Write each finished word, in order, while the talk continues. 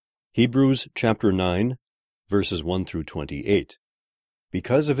Hebrews chapter 9, verses 1 through 28.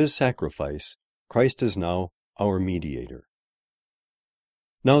 Because of his sacrifice, Christ is now our mediator.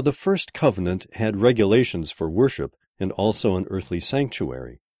 Now the first covenant had regulations for worship and also an earthly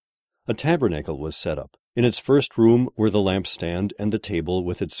sanctuary. A tabernacle was set up. In its first room were the lampstand and the table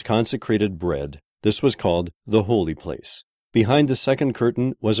with its consecrated bread. This was called the holy place. Behind the second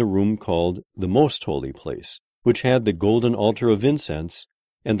curtain was a room called the most holy place, which had the golden altar of incense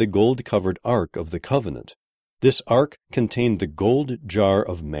and the gold-covered ark of the covenant. This ark contained the gold jar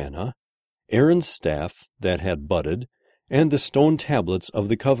of manna, Aaron's staff that had budded, and the stone tablets of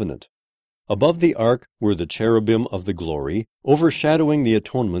the covenant. Above the ark were the cherubim of the glory, overshadowing the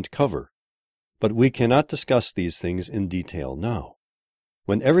atonement cover. But we cannot discuss these things in detail now.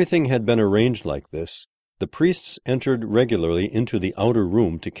 When everything had been arranged like this, the priests entered regularly into the outer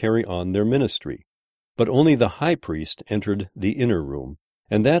room to carry on their ministry. But only the high priest entered the inner room,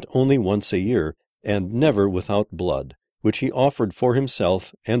 and that only once a year, and never without blood, which he offered for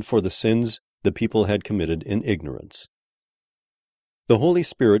himself and for the sins the people had committed in ignorance. The Holy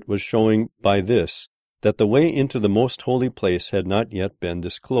Spirit was showing by this that the way into the most holy place had not yet been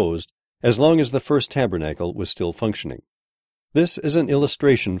disclosed, as long as the first tabernacle was still functioning. This is an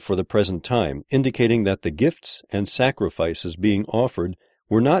illustration for the present time, indicating that the gifts and sacrifices being offered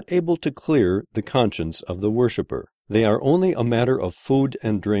were not able to clear the conscience of the worshipper. They are only a matter of food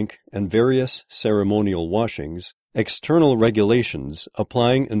and drink and various ceremonial washings, external regulations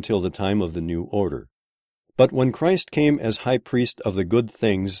applying until the time of the new order. But when Christ came as high priest of the good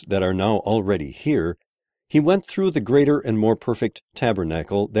things that are now already here, he went through the greater and more perfect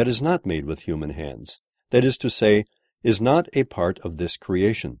tabernacle that is not made with human hands, that is to say, is not a part of this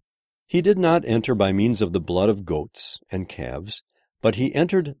creation. He did not enter by means of the blood of goats and calves, but he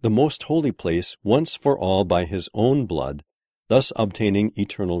entered the most holy place once for all by his own blood, thus obtaining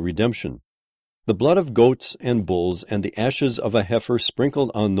eternal redemption. The blood of goats and bulls and the ashes of a heifer sprinkled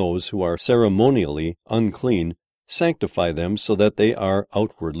on those who are ceremonially unclean sanctify them so that they are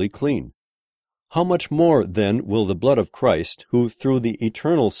outwardly clean. How much more, then, will the blood of Christ, who through the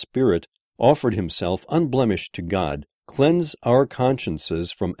eternal Spirit offered himself unblemished to God, cleanse our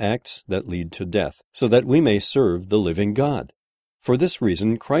consciences from acts that lead to death, so that we may serve the living God? For this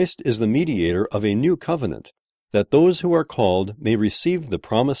reason, Christ is the mediator of a new covenant, that those who are called may receive the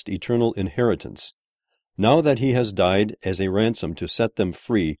promised eternal inheritance, now that he has died as a ransom to set them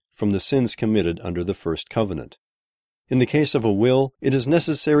free from the sins committed under the first covenant. In the case of a will, it is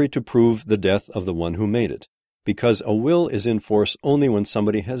necessary to prove the death of the one who made it, because a will is in force only when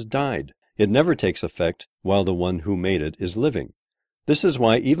somebody has died. It never takes effect while the one who made it is living. This is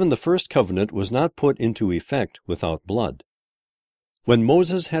why even the first covenant was not put into effect without blood. When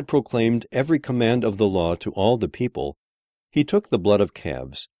Moses had proclaimed every command of the law to all the people, he took the blood of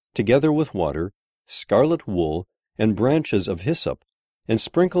calves, together with water, scarlet wool, and branches of hyssop, and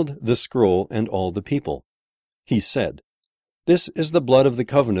sprinkled the scroll and all the people. He said, "This is the blood of the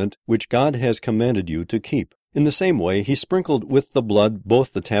covenant which God has commanded you to keep." In the same way, he sprinkled with the blood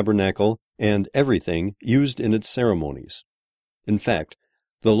both the tabernacle and everything used in its ceremonies. In fact,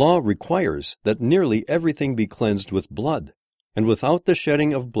 the law requires that nearly everything be cleansed with blood, and without the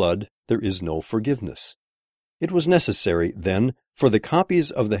shedding of blood there is no forgiveness. It was necessary, then, for the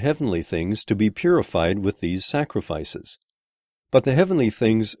copies of the heavenly things to be purified with these sacrifices, but the heavenly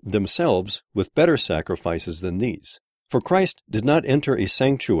things themselves with better sacrifices than these. For Christ did not enter a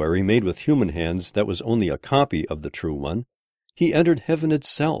sanctuary made with human hands that was only a copy of the true one. He entered heaven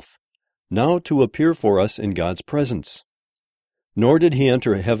itself, now to appear for us in God's presence. Nor did he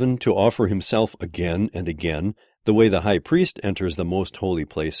enter heaven to offer himself again and again, the way the high priest enters the most holy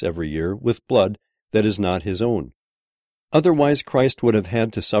place every year with blood that is not his own. Otherwise Christ would have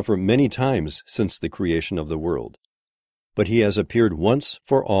had to suffer many times since the creation of the world. But he has appeared once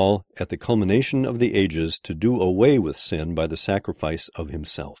for all at the culmination of the ages to do away with sin by the sacrifice of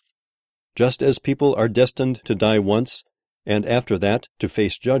himself. Just as people are destined to die once, and after that to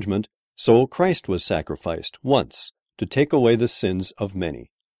face judgment, so Christ was sacrificed once to take away the sins of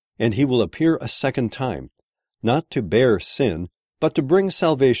many. And he will appear a second time, not to bear sin, but to bring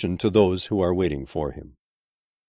salvation to those who are waiting for him.